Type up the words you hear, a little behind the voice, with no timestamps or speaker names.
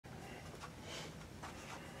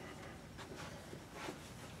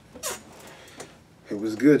It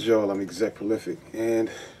was good, y'all. I'm Exec Prolific, and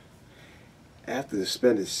after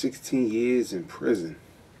spending 16 years in prison,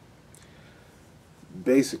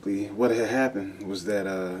 basically what had happened was that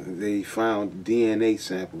they found DNA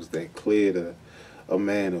samples that cleared a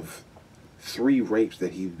man of 3 rapes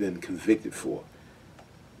that he'd been convicted for.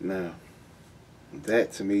 Now,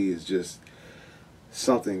 that to me is just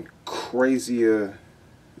something crazier,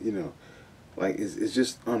 you know, like it's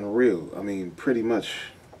just unreal. I mean, pretty much,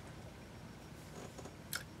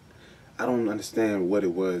 I don't understand what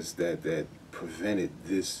it was that prevented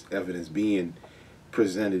this evidence being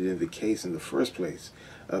presented in the case in the first place.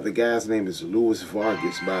 The guy's name is Luis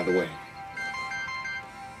Vargas, by the way.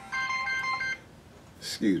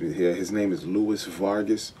 Excuse me here. His name is Luis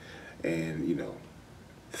Vargas, and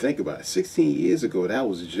think about it. 16 years ago, that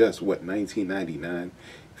was just what, 1999.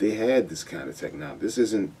 They had this kind of technology. This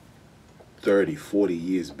isn't 30, 40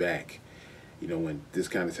 years back. When this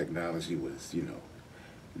kind of technology was,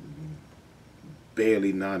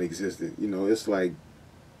 barely non-existent. It's like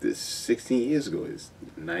this 16 years ago. It's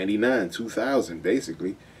 99, 2000,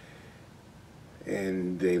 basically.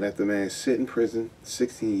 And they let the man sit in prison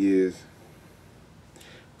 16 years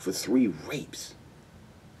for 3 rapes.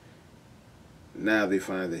 Now they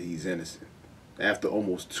find that he's innocent after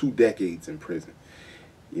almost 2 decades in prison.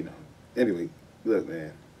 Anyway, look,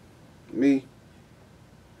 man, me,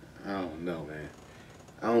 I don't know, man.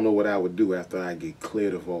 I don't know what I would do after I get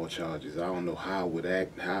cleared of all charges. I don't know how I would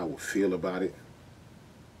act, how I would feel about it.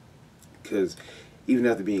 Because even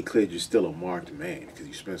after being cleared, you're still a marked man because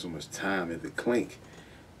you spent so much time in the clink.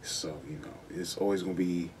 So, it's always going to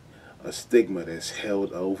be a stigma that's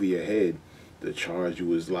held over your head. The charge you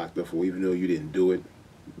was locked up for, even though you didn't do it,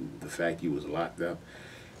 the fact you was locked up.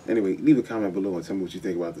 Anyway, leave a comment below and tell me what you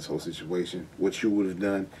think about this whole situation, what you would have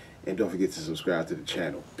done, and don't forget to subscribe to the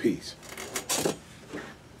channel. Peace.